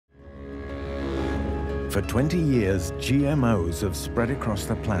For 20 years, GMOs have spread across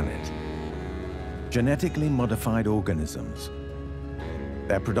the planet. Genetically modified organisms.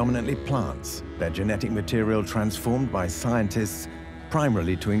 They're predominantly plants, their genetic material transformed by scientists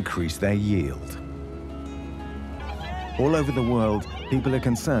primarily to increase their yield. All over the world, people are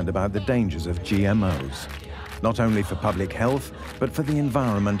concerned about the dangers of GMOs, not only for public health, but for the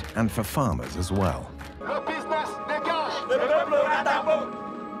environment and for farmers as well.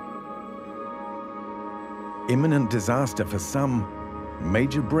 Imminent disaster for some,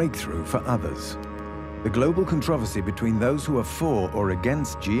 major breakthrough for others. The global controversy between those who are for or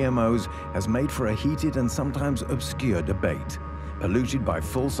against GMOs has made for a heated and sometimes obscure debate, polluted by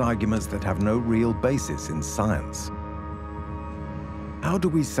false arguments that have no real basis in science. How do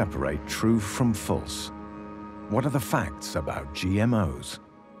we separate true from false? What are the facts about GMOs?